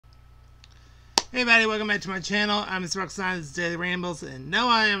Hey everybody, welcome back to my channel. I'm Mr. Roxanne, this is Daily Rambles, and no,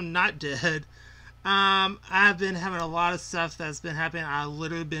 I am not dead. I've been having a lot of stuff that's been happening. I've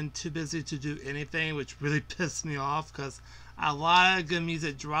literally been too busy to do anything, which really pissed me off because a lot of good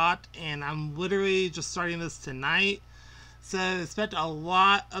music dropped, and I'm literally just starting this tonight. So expect a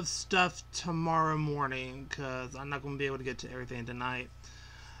lot of stuff tomorrow morning because I'm not going to be able to get to everything tonight.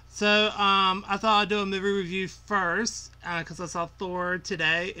 So, I thought I'd do a movie review first, because I saw Thor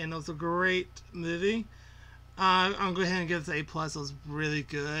today, and it was a great movie. I'm going to go ahead and give this A+. It was really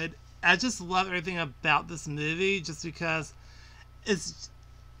good. I just love everything about this movie, just because it's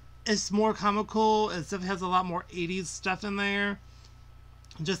more comical, and stuff has a lot more 80s stuff in there.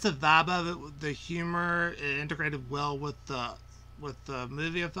 Just the vibe of it, the humor, it integrated well with the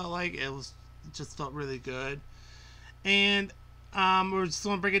movie, I felt like. It just felt really good. And we're just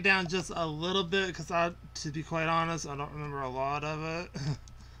going to break it down just a little bit because, to be quite honest, I don't remember a lot of it.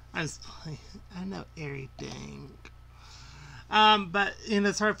 I just play. I know everything. But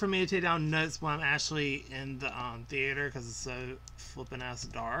it's hard for me to take down notes when I'm actually in the theater because it's so flippin' ass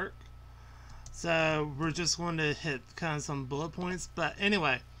dark. So we're just going to hit kind of some bullet points. But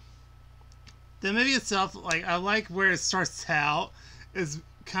anyway, the movie itself, I like where it starts out. It's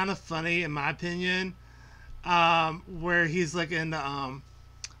kind of funny in my opinion. Where he's in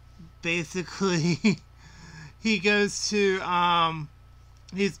basically he goes to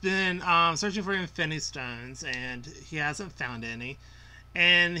he's been searching for Infinity Stones and he hasn't found any,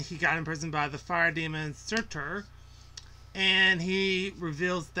 and he got imprisoned by the fire demon Surtur, and he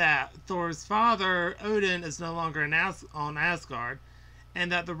reveals that Thor's father Odin is no longer on Asgard,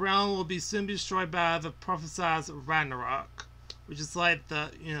 and that the realm will be soon destroyed by the prophesied Ragnarok, which is like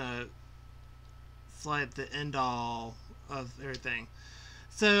the the end all of everything.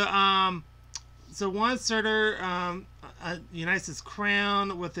 So once Surtur unites his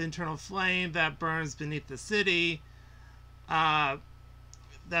crown with the internal flame that burns beneath the city,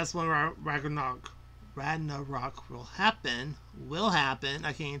 that's when Ragnarok will happen. I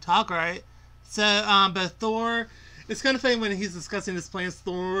can't even talk right. So, but Thor, it's kind of funny when he's discussing his plans.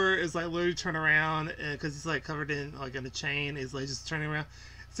 Thor is literally turning around because he's covered in in a chain. He's just turning around.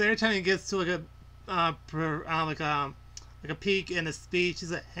 So every time he gets to a peak in a speech,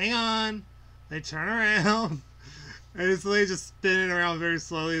 he's like, hang on, they turn around, and it's just spinning around very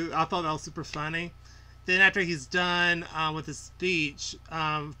slowly. I thought that was super funny. Then after he's done with his speech,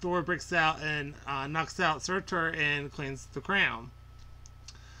 Thor breaks out and knocks out Surtur and claims the crown,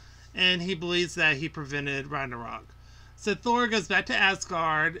 and he believes that he prevented Ragnarok. So Thor goes back to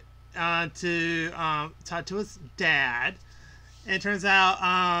Asgard to talk to his dad. And it turns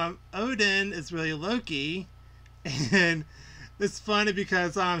out Odin is really Loki, and it's funny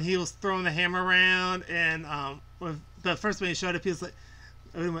because he was throwing the hammer around, and but first when he showed up, he was like,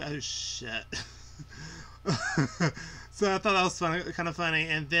 Odin went, oh shit. So I thought that was funny, kind of funny.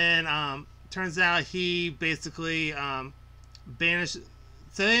 And then turns out he basically banished.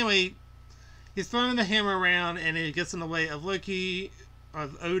 So anyway, he's throwing the hammer around, and it gets in the way of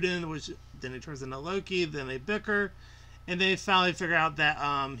Odin, which then it turns into Loki. Then they bicker. And they finally figure out that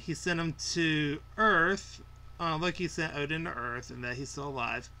he sent him to Earth. Loki sent Odin to Earth, and that he's still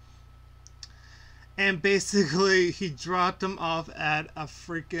alive. And basically, he dropped him off at a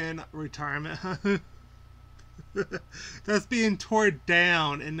freaking retirement home that's being torn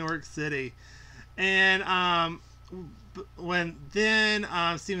down in New York City. And when then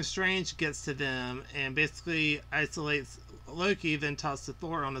Stephen Strange gets to them and basically isolates Loki, then talks to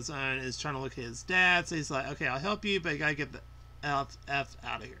Thor on his own and is trying to locate his dad. So he's like, okay, I'll help you, but you gotta get the F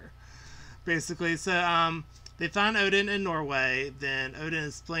out of here, basically. So they find Odin in Norway. Then Odin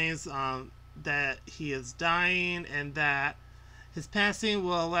explains that he is dying and that his passing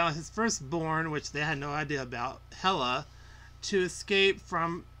will allow his firstborn, which they had no idea about, Hela, to escape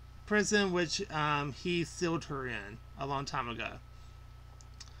from prison, which he sealed her in a long time ago.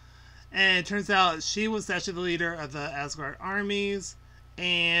 And it turns out she was actually the leader of the Asgard armies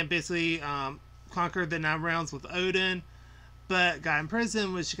and basically conquered the 9 realms with Odin, but got in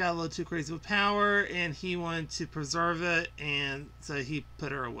prison when she got a little too crazy with power, and he wanted to preserve it, and so he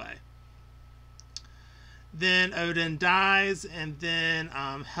put her away. Then Odin dies, and then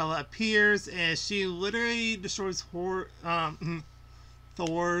Hela appears, and she literally destroys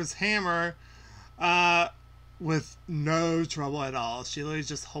Thor's hammer with no trouble at all. She literally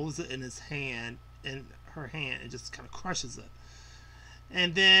just holds it in her hand, and just kind of crushes it.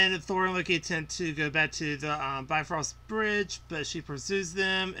 And then Thor and Loki attempt to go back to the Bifrost Bridge, but she pursues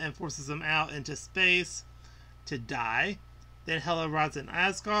them and forces them out into space to die. Then Hela arrives in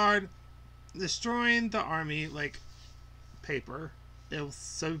Asgard, destroying the army like paper. It was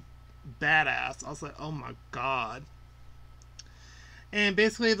so badass. I was like, oh my god. And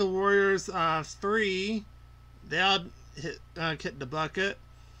basically, the Warriors 3, they all hit the bucket.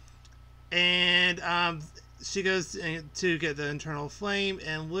 And she goes to get the internal flame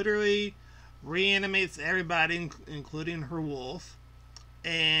and literally reanimates everybody, including her wolf.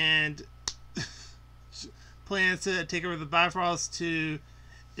 And plans to take over the Bifrost to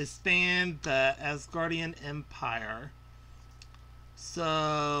expand the Asgardian Empire.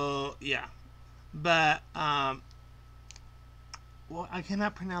 So, yeah. But, well, I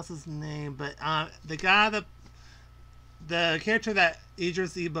cannot pronounce his name, but the character that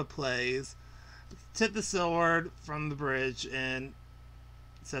Idris Elba plays took the sword from the bridge and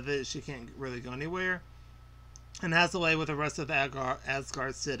said that she can't really go anywhere, and has away with the rest of the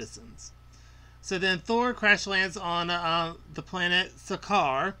Asgard citizens. So then Thor crash lands on the planet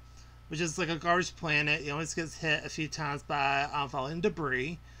Sakaar, which is like a garbage planet. He always gets hit a few times by falling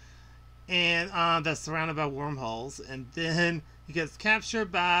debris, and that's surrounded by wormholes. And then he gets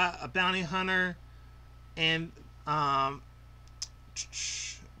captured by a bounty hunter, and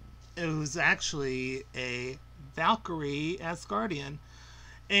it was actually a Valkyrie Asgardian.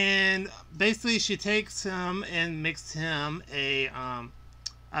 And basically she takes him and makes him a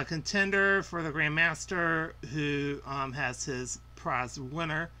contender for the Grandmaster, who has his prize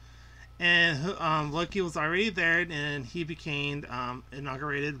winner. And Loki was already there, and he became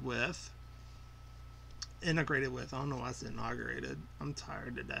integrated with. I don't know why I said inaugurated. I'm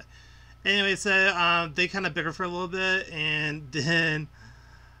tired today. Anyway, so they kind of bicker for a little bit, and then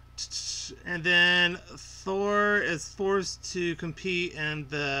Thor is forced to compete in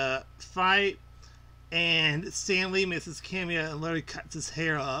the fight, and Stan Lee makes his cameo and literally cuts his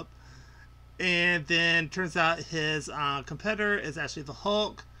hair up. And then turns out his competitor is actually the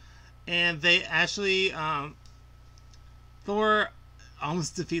Hulk, and they actually Thor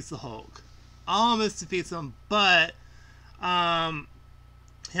almost defeats the Hulk, but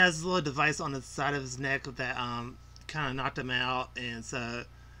he has a little device on the side of his neck that kind of knocked him out, and so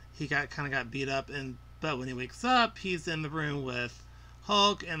he got beat up. But when he wakes up, he's in the room with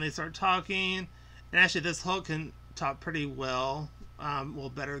Hulk, and they start talking. And actually, this Hulk can talk pretty well,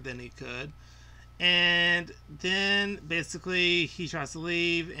 better than he could. And then basically he tries to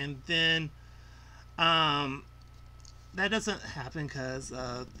leave, and then that doesn't happen because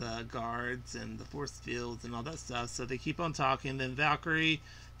of the guards and the force fields and all that stuff. So they keep on talking. Then Valkyrie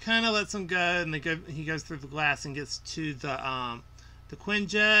kind of lets him go, and he goes through the glass and gets to the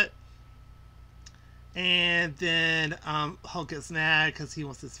Quinjet. And then Hulk gets mad because he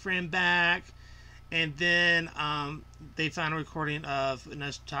wants his friend back. And then they find a recording of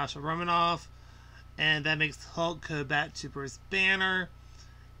Natasha Romanoff, and that makes Hulk go back to Bruce Banner.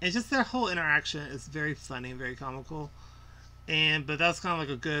 And just their whole interaction is very funny and very comical. But that's kind of like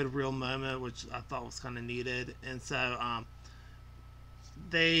a good real moment, which I thought was kind of needed. And so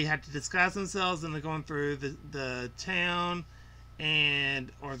they had to disguise themselves, and they're going through the town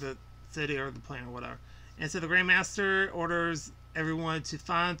or the city or the planet or whatever. And so the Grandmaster orders everyone to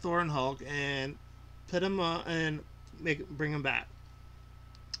find Thor and Hulk and put them on and bring them back.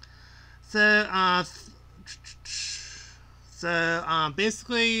 So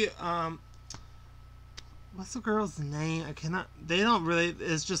basically, what's the girl's name? They don't really.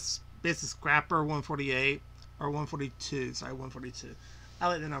 It's just basically Scrapper 148 or 142. Sorry, 142. I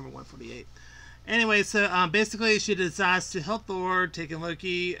like the number 148. Anyway, so basically, she decides to help Thor, taking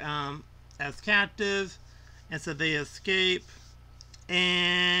Loki as captive, and so they escape.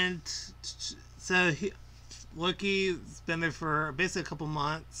 And so Loki's been there for basically a couple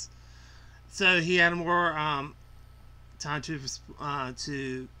months, so he had more time to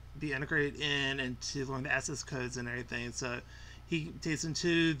be integrated in and to learn the access codes and everything. So he takes him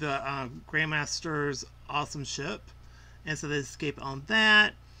to the Grandmaster's awesome ship, and so they escape on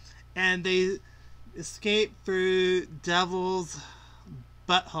that, and they escape through Devil's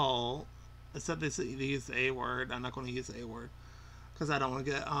butthole. Except they use the A word. I'm not going to use the A word because I don't want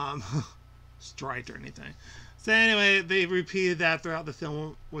to get striked or anything. So anyway, they repeated that throughout the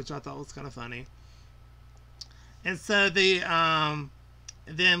film, which I thought was kind of funny. And so then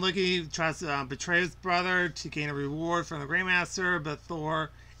Loki tries to betray his brother to gain a reward from the Grandmaster, but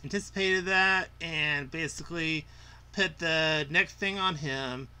Thor anticipated that and basically put the next thing on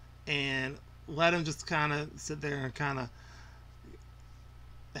him and let him just kind of sit there and kind of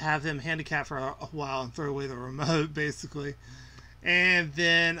have him handicapped for a while and throw away the remote, basically. And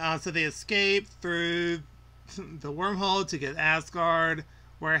then so they escape through the wormhole to get Asgard,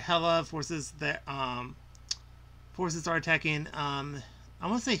 where Hela forces are attacking I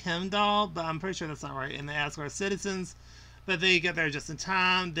want to say Heimdall, but I'm pretty sure that's not right, and the Asgard citizens. but they get there just in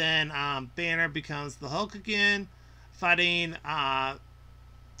time. Then Banner becomes the Hulk again, fighting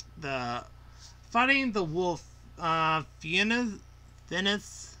the wolf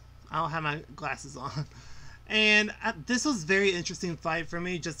Venice. I don't have my glasses on. And this was a very interesting fight for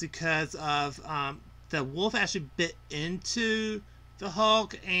me just because of the wolf actually bit into the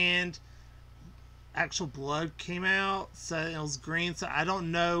Hulk and actual blood came out, so it was green. So I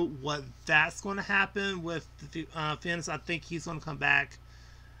don't know what that's going to happen with the Phoenix. I think he's going to come back.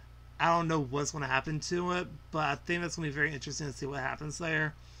 I don't know what's going to happen to it, but I think that's going to be very interesting to see what happens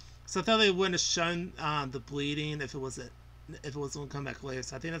there. So I thought they wouldn't have shown the bleeding if it was going to come back later.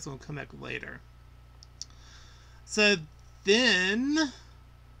 So I think that's going to come back later. So then,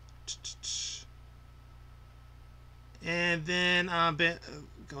 and then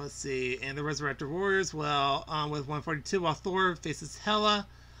let's see, and the Resurrected Warriors. Well, with 142, while Thor faces Hela.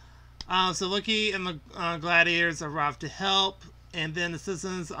 So Loki and the gladiators arrive to help, and then the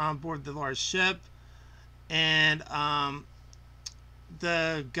citizens on board the large ship, and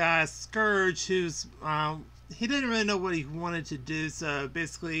the guy Scourge, who's he didn't really know what he wanted to do. So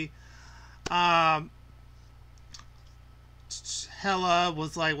basically, Hela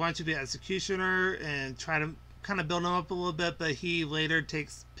was like, why don't you be an executioner, and try to kind of build him up a little bit, but he later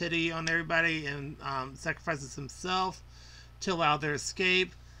takes pity on everybody and sacrifices himself to allow their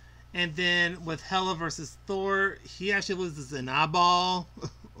escape. And then with Hela versus Thor, he actually loses an eyeball.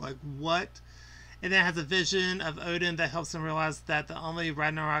 Like, what? And then has a vision of Odin that helps him realize that only the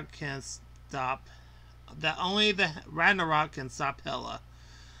Ragnarok can stop Hela.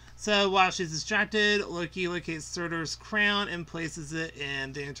 So while she's distracted, Loki locates Surtur's crown and places it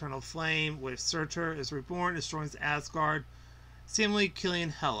in the eternal flame, where Surtur is reborn, destroying Asgard, seemingly killing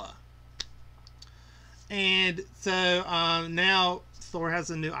Hela. And so now Thor has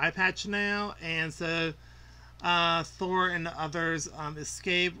a new eye patch now, and so Thor and the others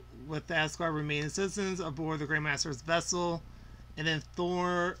escape with the Asgard remaining citizens aboard the Grandmaster's vessel. And then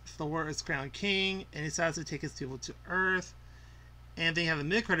Thor is crowned king, and he decides to take his people to Earth. And then you have a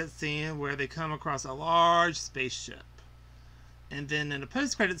mid-credit scene where they come across a large spaceship. And then in the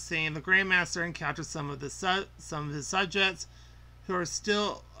post-credit scene, the Grandmaster encounters some of his subjects who are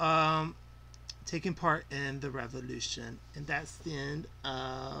still taking part in the revolution. And that's the end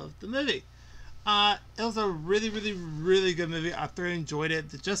of the movie. It was a really, really, really good movie. I thoroughly enjoyed it.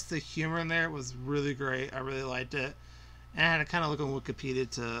 Just the humor in there was really great. I really liked it. And I had to kind of look on Wikipedia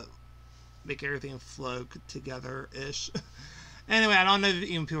to make everything flow together-ish. Anyway, I don't know if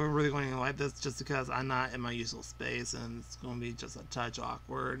even people are really going to like this just because I'm not in my usual space and it's going to be just a touch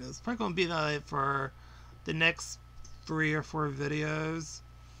awkward. And it's probably going to be that way for the next 3 or 4 videos.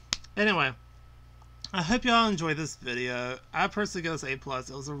 Anyway, I hope y'all enjoyed this video. I personally give this A+. It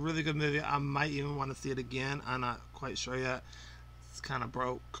was a really good movie. I might even want to see it again. I'm not quite sure yet. It's kind of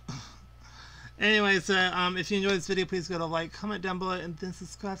broke. Anyway, so if you enjoyed this video, please go to like, comment down below, and then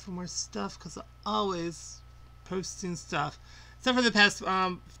subscribe for more stuff because I'm always posting stuff. Except for the past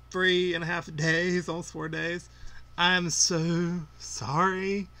 3.5 days, almost 4 days. I am so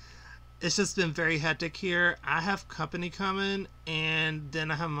sorry. It's just been very hectic here. I have company coming, and then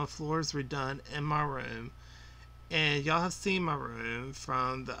I have my floors redone in my room. And y'all have seen my room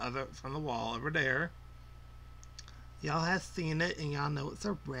from the wall over there. Y'all have seen it, and y'all know it's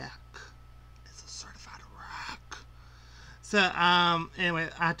a wreck. It's a certified wreck. So anyway,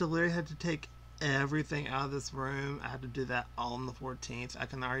 I literally had to take everything out of this room. I had to do that all on the 14th. I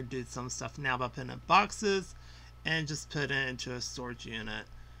can already do some stuff now by putting in boxes and just put it into a storage unit.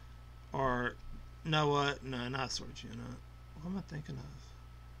 Or, no, what? No, not a storage unit. What am I thinking of?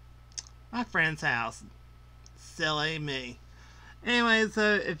 My friend's house. Silly me. Anyway,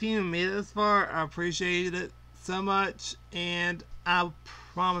 so if you made it this far, I appreciate it so much. And I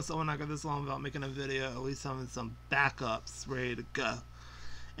promise I will not go this long without making a video, at least having some backups ready to go.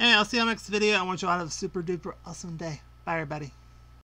 Anyway, I'll see you on the next video. I want you all to have a super duper awesome day. Bye, everybody.